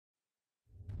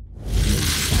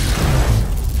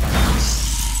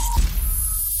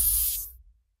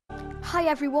Hi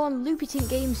everyone, Loopy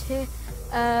Games here.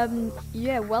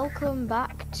 Yeah, welcome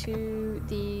back to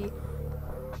the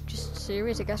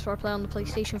series, I guess, where I play on the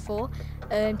PlayStation 4.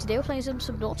 Today we're playing some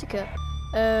Subnautica.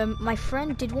 My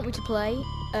friend did want me to play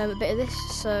a bit of this,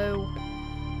 so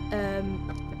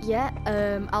yeah,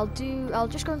 I'll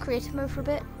just go in creative mode for a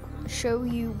bit, show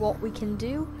you what we can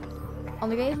do on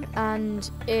the game, and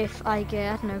if I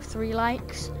get, I don't know, 3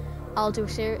 likes, I'll do a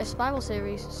survival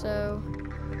series. So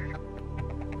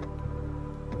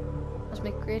let's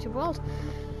make a creative world.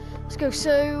 Let's go.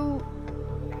 So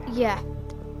yeah,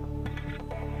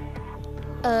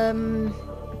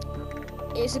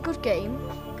 it's a good game.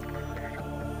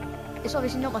 It's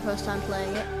obviously not my first time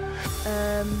playing it.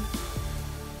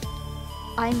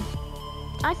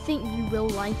 I think you will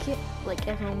like it, like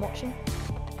everyone watching.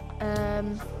 I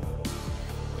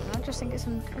just think it's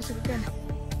a good game.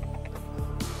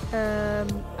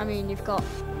 I mean, you've got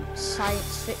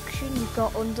science fiction, you've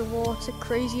got underwater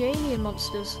crazy alien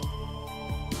monsters.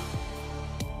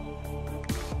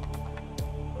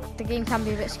 The game can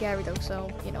be a bit scary though,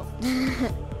 so, you know.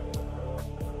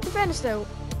 In fairness though,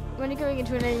 when you're going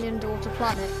into an alien underwater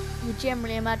planet, you're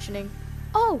generally imagining,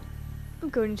 oh, I'm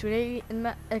going into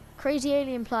a crazy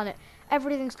alien planet.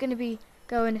 Everything's going to be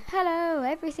going, hello,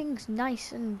 everything's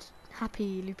nice and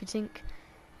happy, Loopy Tink.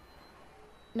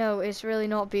 No, it's really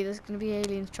not be. There's going to be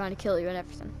aliens trying to kill you and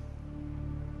everything.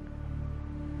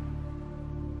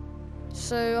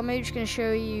 So I'm maybe just going to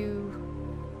show you.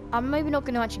 I'm maybe not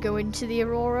going to actually go into the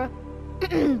Aurora,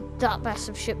 that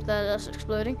massive ship there that's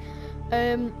exploding.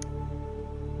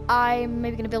 I'm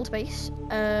maybe going to build a base.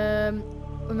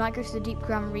 We might go to the Deep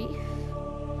Grand Reef.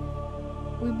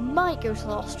 We might go to the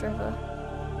Lost River.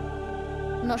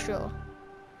 I'm not sure.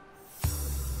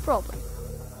 Probably.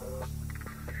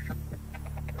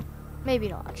 Maybe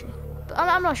not actually. But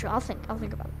I'm not sure. I'll think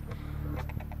about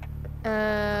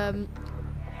it.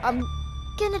 I'm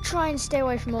gonna try and stay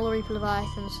away from all the Reaper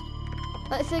Leviathans.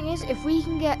 But the thing is, if we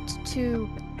can get to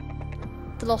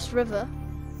the Lost River,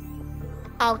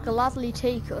 I'll gladly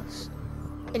take us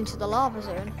into the lava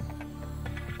zone.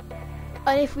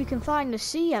 And if we can find the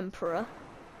Sea Emperor,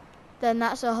 then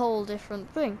that's a whole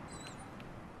different thing.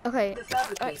 Okay. The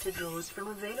fabricator draws from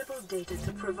available data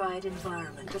to provide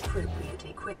environment-appropriate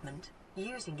equipment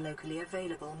using locally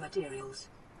available materials.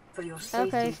 For your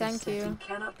safety, this setting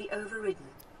cannot be overridden.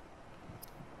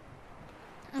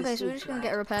 Okay, so we're just going to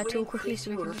get a repair tool quickly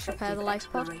so we can just repair the life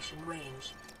pod.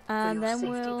 And then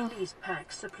we'll... Please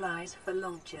pack supplies for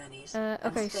long journeys.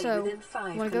 Okay, so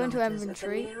I'm going to go into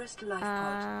inventory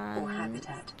and...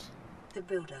 The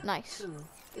builder nice. tool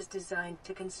is designed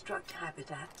to construct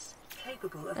habitats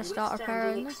capable of start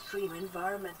withstanding extreme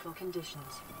environmental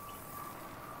conditions.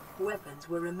 Weapons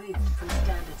were removed from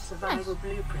standard survival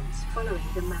blueprints following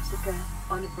the massacre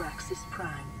on Abraxas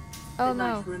Prime. Oh the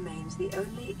no. knife remains the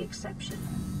only exception.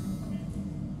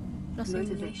 Nothing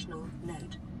Motivational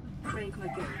note. Craig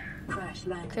McGill crash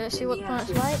landed okay, let's see in what the the planet's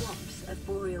acid like. swamps at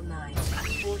Boreal 9,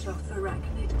 fought off the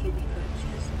arachnid kidney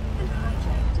poachers, and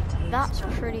hijacked a tail That's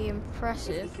star. pretty If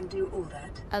impressive. we can do all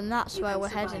that, And that's you where can we're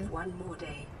survive heading. one more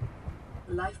day.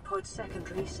 Life pod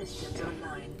secondary systems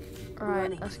online. Right,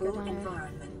 Running let's full go down here.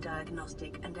 environment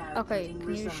diagnostic and Okay, outputting can you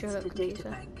results shut up, to computer?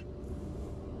 databank.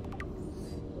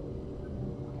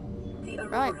 The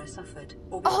Aurora Right. suffered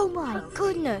Oh orbital my health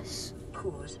goodness!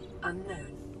 cause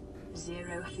unknown.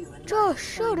 0 human Josh, life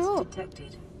shut signs up.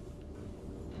 detected.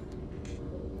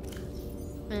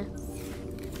 Yeah.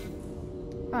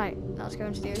 Right, now let's go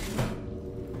into the ocean.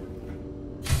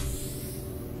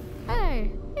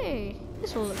 Hey,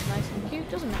 this all looks nice and cute,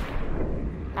 doesn't it?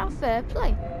 Now fair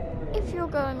play. If you're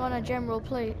going on a general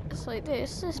play like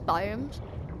this biome's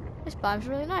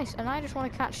really nice, and I just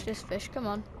want to catch this fish. Come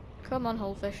on,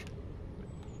 whole fish.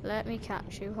 Let me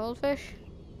catch you, whole fish.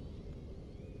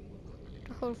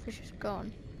 The whole fish is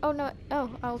gone. Oh no,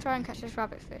 I'll try and catch this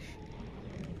rabbit fish.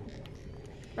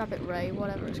 Rabbit ray,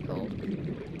 whatever it's called.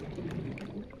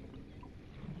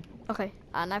 Okay,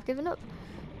 and I've given up.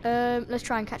 Let's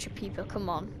try and catch a peeper, come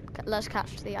on. Let's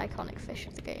catch the iconic fish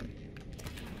of the game.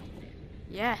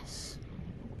 Yes.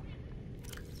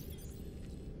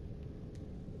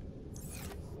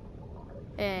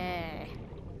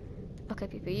 Okay,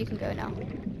 peeper, you can go now.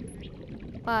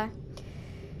 Bye.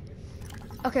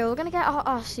 Okay, we're gonna get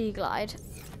our sea glide.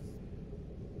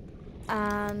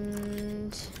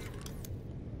 And...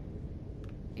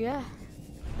 yeah.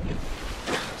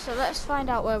 So let's find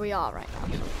out where we are right now.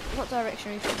 What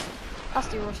direction are we facing? That's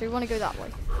the Aurora, so we want to go that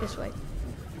way. This way.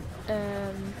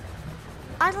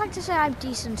 I'd like to say I'm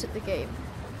decent at the game,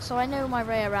 so I know my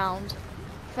way around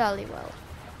fairly well.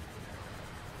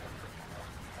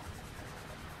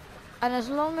 And as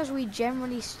long as we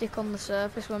generally stick on the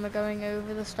surface when we're going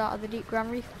over the start of the Deep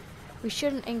Grand Reef, we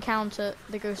shouldn't encounter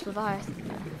the Ghost Leviathan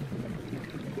there.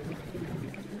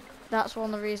 That's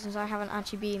one of the reasons I haven't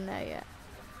actually been there yet.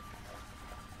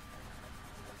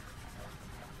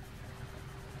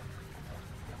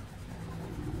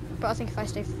 But I think if I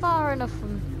stay far enough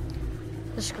from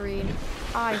the screen,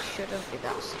 I shouldn't be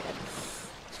that scared.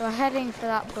 So we're heading for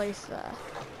that place there.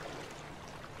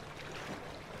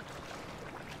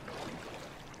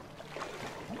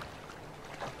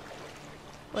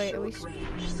 Wait, are we...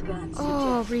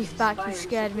 Oh, Reefback, you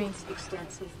scared me.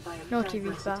 Naughty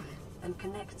Reefback. And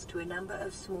connects to a number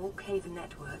of small cave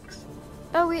networks.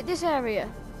 Oh, we're at this area.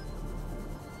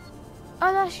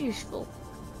 Oh, that's useful.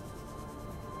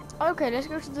 Okay, let's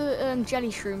go to the jelly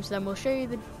shrooms then. We'll show you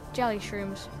the jelly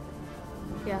shrooms.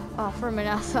 Yeah. Oh, for a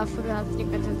minute, I forgot. I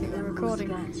didn't think we were recording.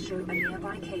 Scans show a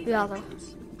nearby cave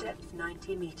entrance, depth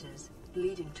 90 meters,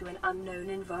 leading to an unknown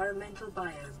environmental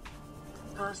biome.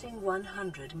 Passing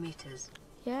 100 meters.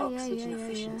 Oxygen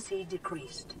efficiency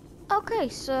decreased. Okay,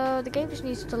 so the game just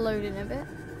needs to load in a bit.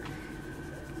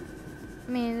 I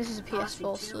mean, this is a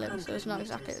PS4 Slim, so it's not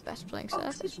exactly the best playing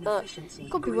surface, but it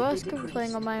could be worse. Could be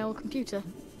playing on my old computer.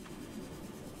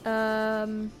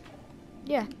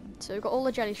 Yeah. So we've got all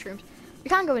the jelly shrooms. We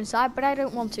can go inside, but I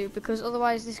don't want to because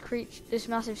otherwise this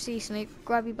massive sea snake will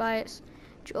grab you by its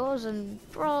jaws and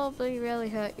probably really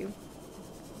hurt you.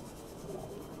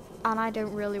 And I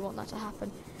don't really want that to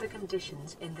happen. The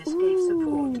conditions in this cave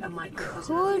support a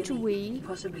microcosm of many,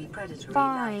 possibly predatory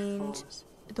life forms.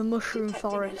 The mushroom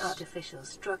forest?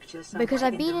 Because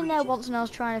I've been in there once and I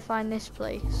was trying to find this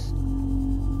place.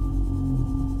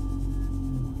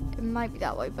 It might be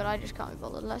that way, but I just can't be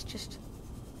bothered. Let's just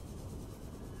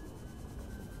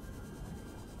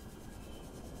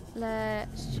head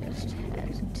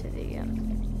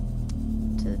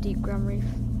to the Deep Grand Reef.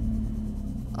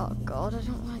 Oh god, I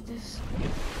don't like this.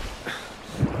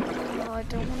 Oh, I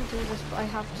don't want to do this, but I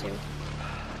have to.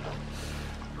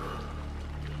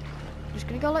 I'm just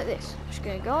gonna go like this. I'm just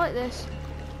gonna go like this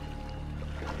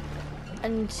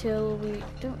until we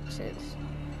don't say this.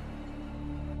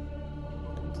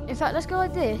 In fact, let's go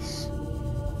like this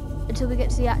until we get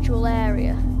to the actual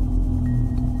area,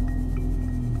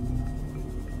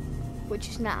 which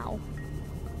is now.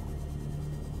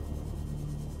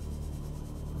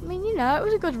 I mean, you know, it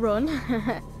was a good run.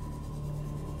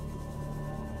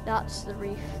 That's the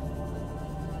reef.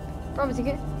 Probably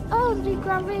thinking, oh, the Deep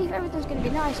Grand Reef, everything's going to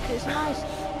be nice because it's a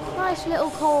nice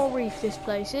little coral reef this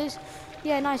place is.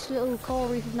 Yeah, nice little coral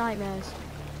reef of nightmares.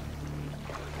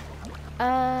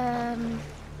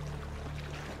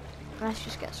 Let's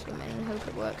just get swimming and hope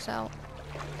it works out.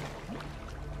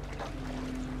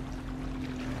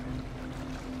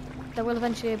 There will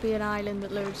eventually be an island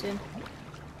that loads in.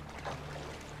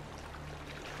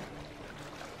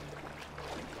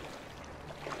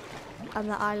 And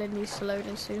that island needs to load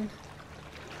in soon.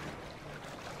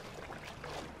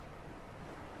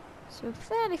 So we're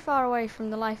fairly far away from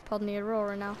the life pod in the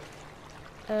Aurora now.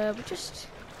 We're just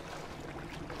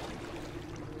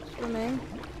swimming.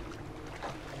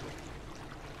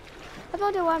 I have no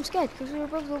idea why I'm scared, because we're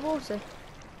above the water.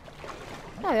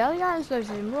 There we are, the island's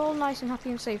loaded in. We're all nice and happy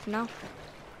and safe now.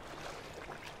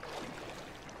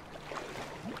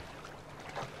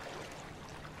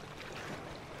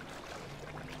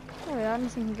 There we are,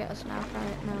 nothing can get us now, can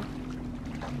it? No.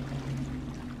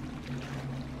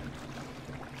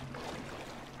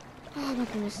 Oh my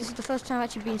goodness, this is the first time I've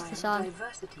actually been to this island.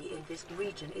 Diversity in this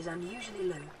region is unusually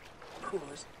low.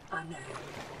 Cause unknown.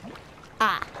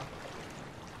 Ah.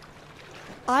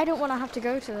 I don't want to have to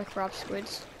go to the crab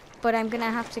squids, but I'm going to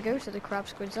have to go to the crab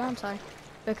squids, aren't I?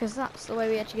 Because that's the way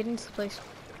we actually get into the place.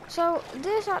 So,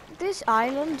 this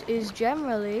island is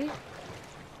generally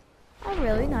a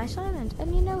really nice island.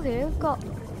 And you know, here we've got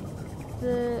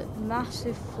the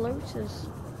massive floaters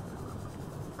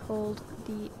called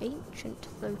the ancient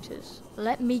floaters.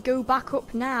 Let me go back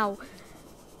up now.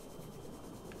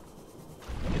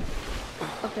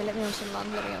 Okay, let me on some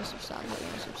land, let me on some sand, let me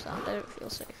on some sand. I don't feel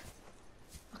safe.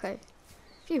 Okay.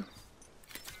 Phew.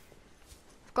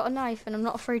 I've got a knife and I'm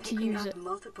not afraid to use it.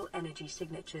 Multiple energy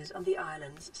signatures on the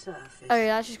island's surface. Oh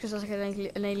yeah, that's just because that's like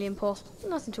an alien portal.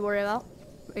 Nothing to worry about.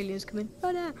 Aliens come in.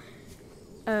 Oh no.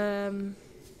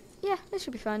 Yeah, this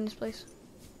should be fine, this place.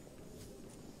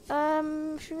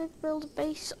 Should we build a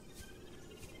base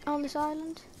on this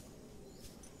island?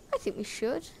 I think we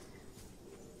should.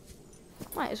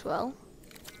 Might as well.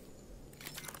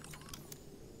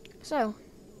 So,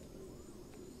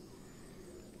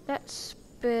 let's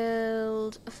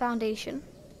build a foundation.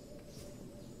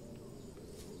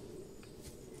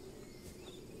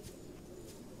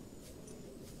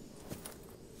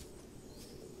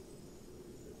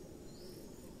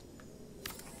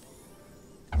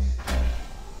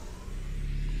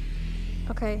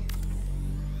 Okay.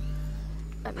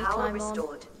 Let me Power climb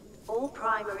restored. All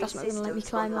primary That's not gonna let me systems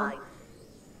climb on. online.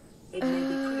 It may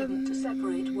be prudent to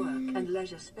separate work and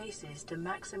leisure spaces to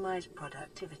maximize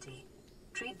productivity.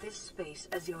 Treat this space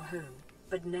as your home,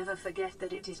 but never forget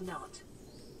that it is not.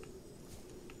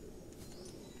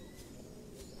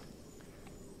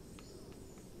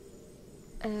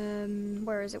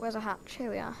 Where is it? Where's a hatch?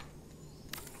 Here we are.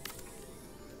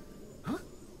 Huh?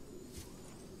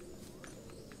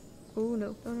 Oh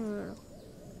no. No.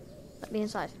 Let me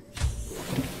inside.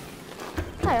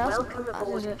 Hey, Welcome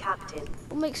aboard, Captain.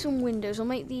 We'll make some windows. We'll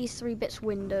make these 3 bits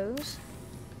windows.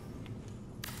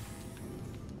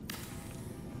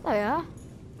 There we are.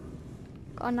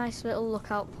 Got a nice little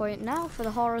lookout point now for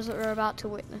the horrors that we're about to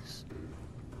witness.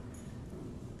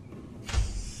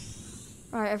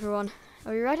 Right, everyone.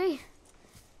 Are you ready?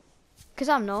 Because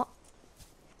I'm not.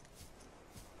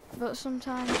 But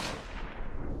sometimes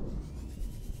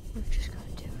we've just got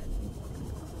to do it.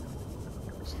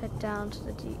 Let's head down to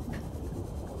the deep.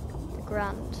 The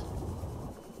grand.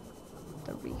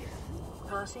 The reef.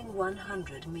 Passing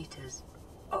 100 meters.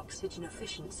 Oxygen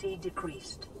efficiency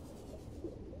decreased.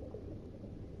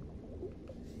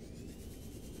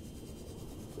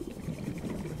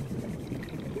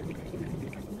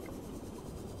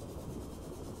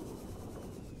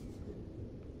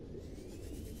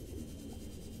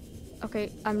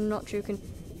 Okay, I'm not joking.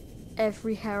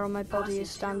 Every hair on my body is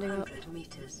standing up. 200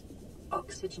 meters.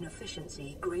 Oxygen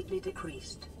efficiency greatly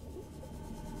decreased.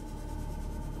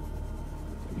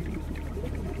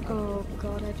 Oh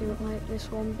god, I don't like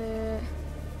this one bit.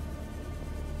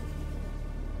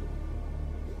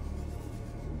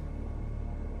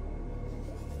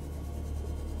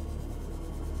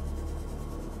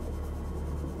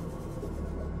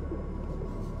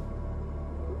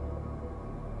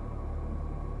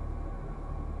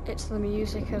 It's the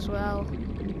music as well.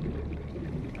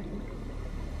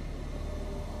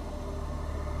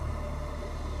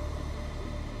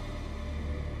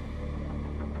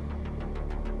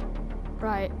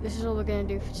 Right, this is all we're gonna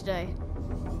do for today.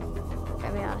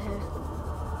 Get me out of here.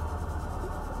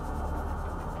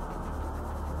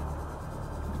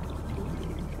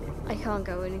 I can't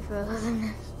go any further than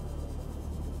this.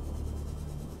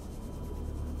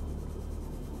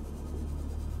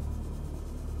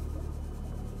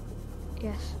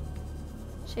 Yes.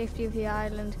 Safety of the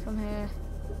island, come here.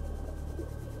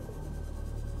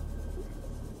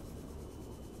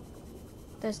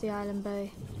 There's the island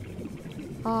bay.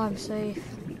 Oh, I'm safe.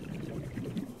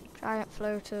 Giant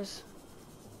floaters.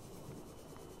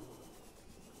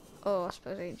 Oh, I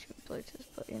suppose ancient floaters,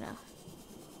 but you know.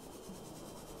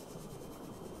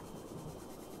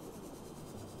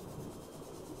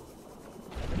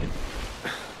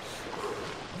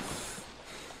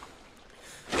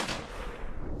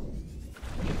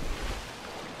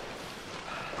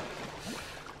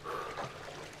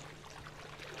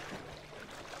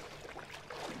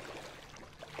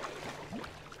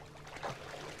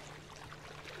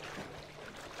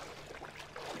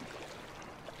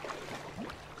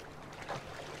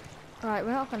 Right,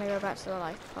 we're not going to go back to the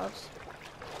life pods.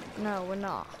 No, we're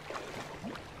not.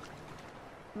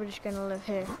 We're just going to live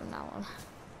here from now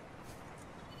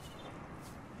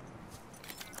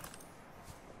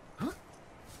on.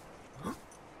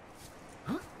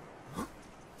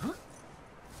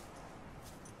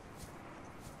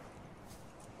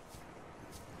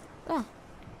 Oh.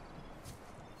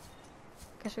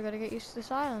 Guess we got to get used to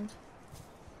this island.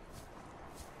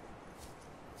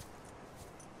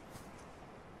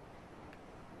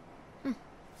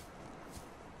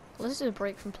 Well, this is a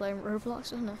break from playing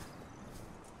Roblox, isn't it?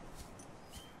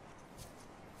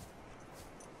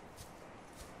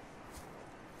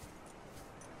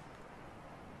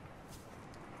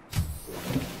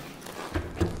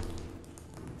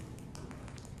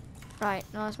 Right,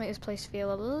 now let's make this place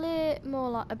feel a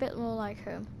bit more like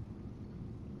home.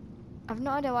 I've no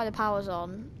idea why the power's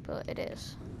on, but it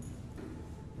is.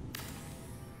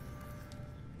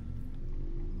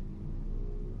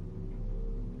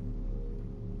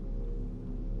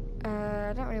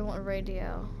 I don't really want a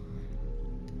radio.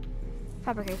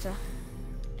 Fabricator.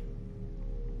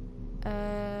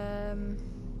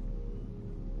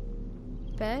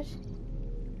 Bed.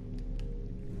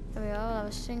 There we are, we'll have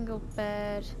a single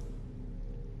bed.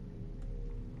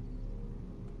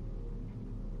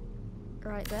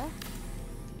 Right there.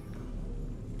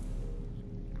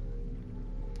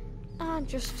 And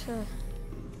just to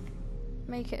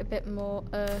make it a bit more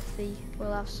earthy,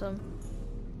 we'll have some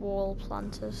wall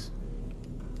planters.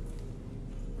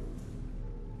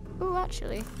 Ooh,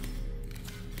 actually.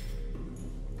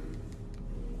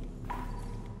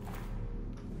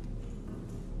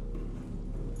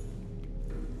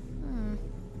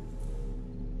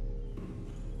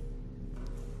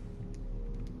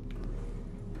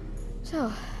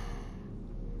 So,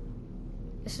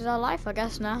 this is our life, I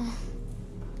guess, now.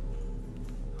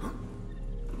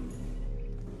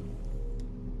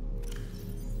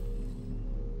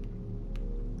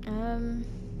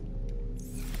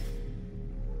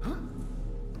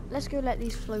 Let's go let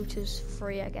these floaters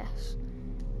free, I guess.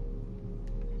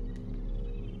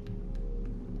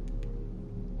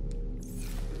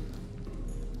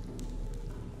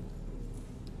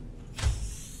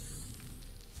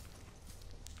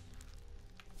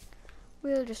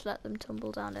 We'll just let them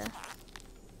tumble down here.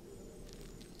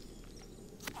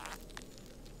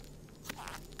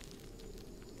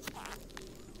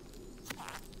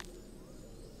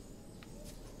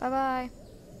 Bye-bye.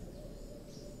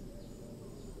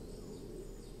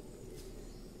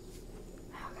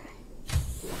 Okay.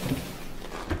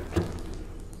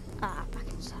 Ah, back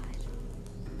inside.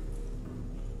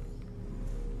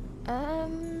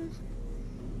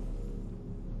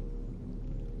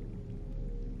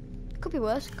 Could be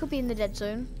worse. Could be in the dead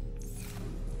zone.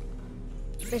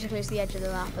 Basically, it's the edge of the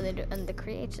map, and the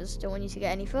creators don't want you to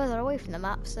get any further away from the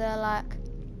map, so they're like,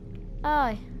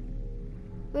 "Aye,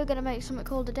 we're gonna make something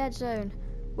called the dead zone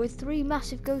with 3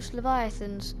 massive ghost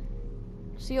leviathans,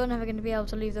 so you're never gonna be able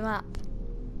to leave the map."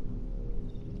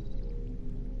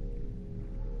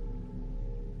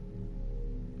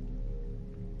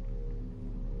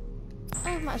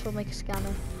 I might as well make a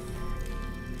scanner.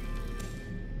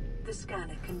 The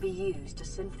scanner can be used to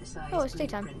synthesize it's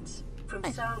daytime. blueprints from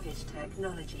Nice. salvage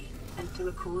technology and to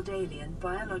record alien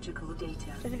biological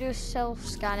data. So if we do a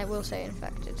self-scan, it will say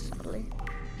infected, sadly.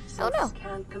 Oh no!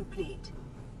 Self-scan complete.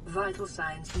 Vital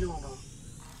signs normal.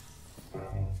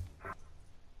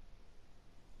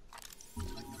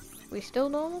 We still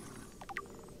normal?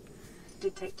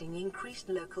 Detecting increased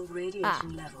local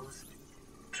radiation levels.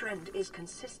 Trend is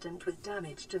consistent with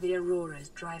damage to the Aurora's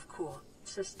drive core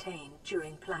sustained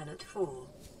during planet fall.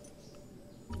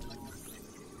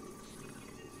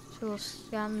 So we'll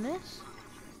scan this.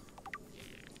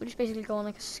 We'll just basically go on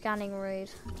like a scanning raid.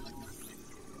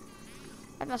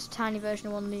 I think that's a tiny version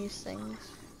of one of these things.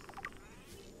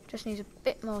 Just needs a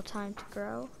bit more time to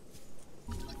grow.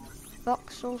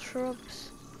 Voxel shrubs.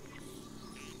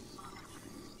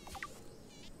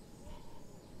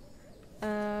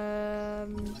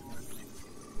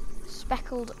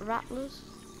 Speckled rattlers.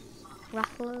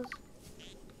 Rattlers.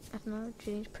 I don't know, do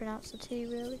you need to pronounce the T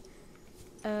really?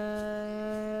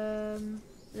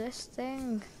 This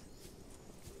thing.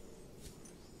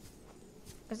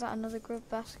 Is that another grub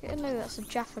basket? No, that's a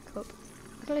Jaffa cup.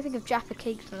 I can only think of Jaffa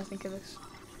cakes when I think of this.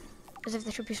 As if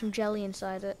there should be some jelly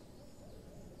inside it.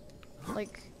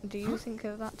 Like, do you think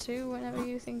of that too whenever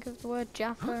you think of the word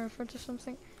Jaffa in front of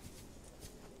something?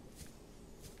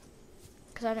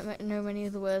 Because I don't know many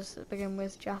of the words that begin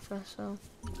with Jaffa, so...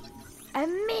 A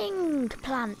minged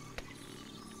plant!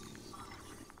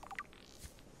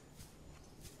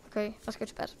 Okay, let's go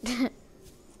to bed.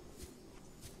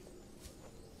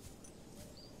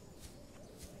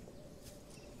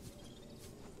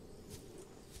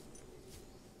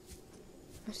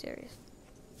 I'm serious.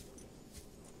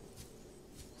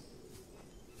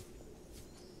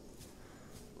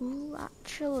 Ooh,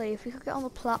 actually, if we could get on the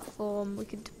platform, we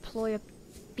could deploy a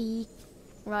bee.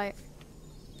 Right.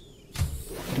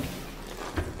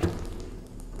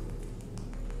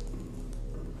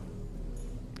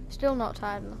 Still not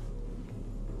tired enough.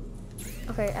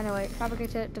 Okay, anyway,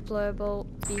 fabricator, deployable,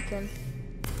 beacon.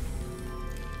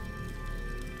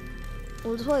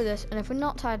 We'll deploy this, and if we're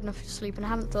not tired enough to sleep and I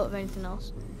haven't thought of anything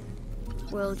else,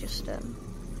 we'll just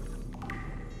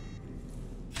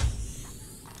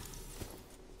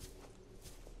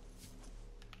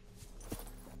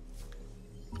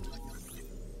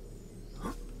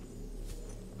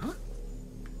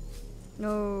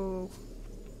No.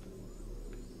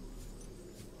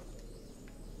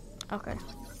 Okay.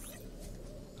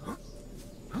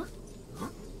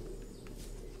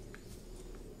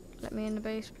 Let me in the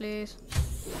base, please.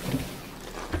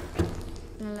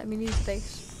 And let me leave the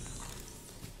base.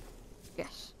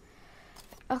 Yes.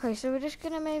 Okay, so we're just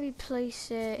gonna maybe place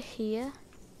it here.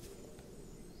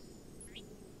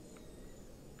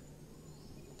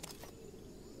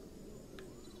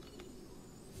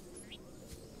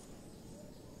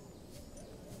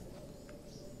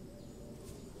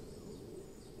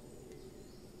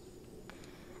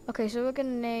 Okay, so we're gonna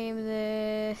name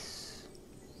this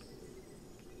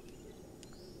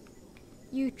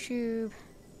YouTube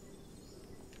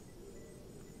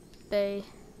base.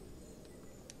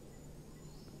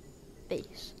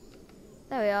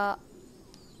 There we are.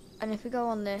 And if we go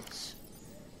on this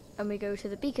and we go to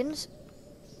the beacons,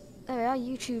 there we are,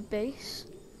 YouTube base.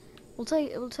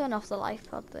 We'll turn off the life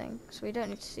pod thing, so we don't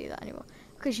need to see that anymore.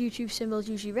 Because YouTube symbol's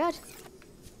usually red.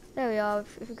 There we are.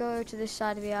 If we go to this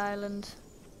side of the island,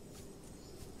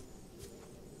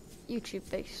 YouTube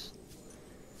base.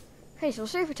 Okay, so we'll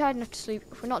see if we're tired enough to sleep.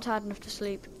 If we're not tired enough to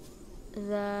sleep,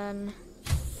 then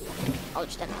I'll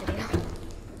just end the video.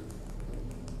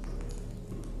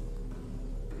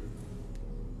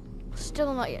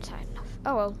 Still not yet tired enough.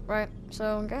 Oh well, right.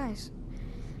 So guys,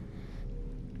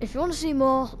 if you want to see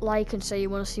more, like and say you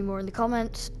want to see more in the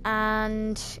comments.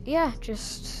 And yeah,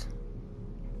 just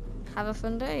have a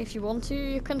fun day. If you want to,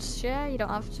 you can share. You don't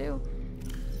have to.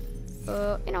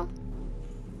 You know.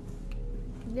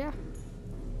 Yeah.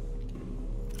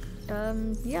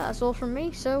 Yeah, that's all from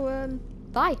me. So,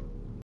 bye.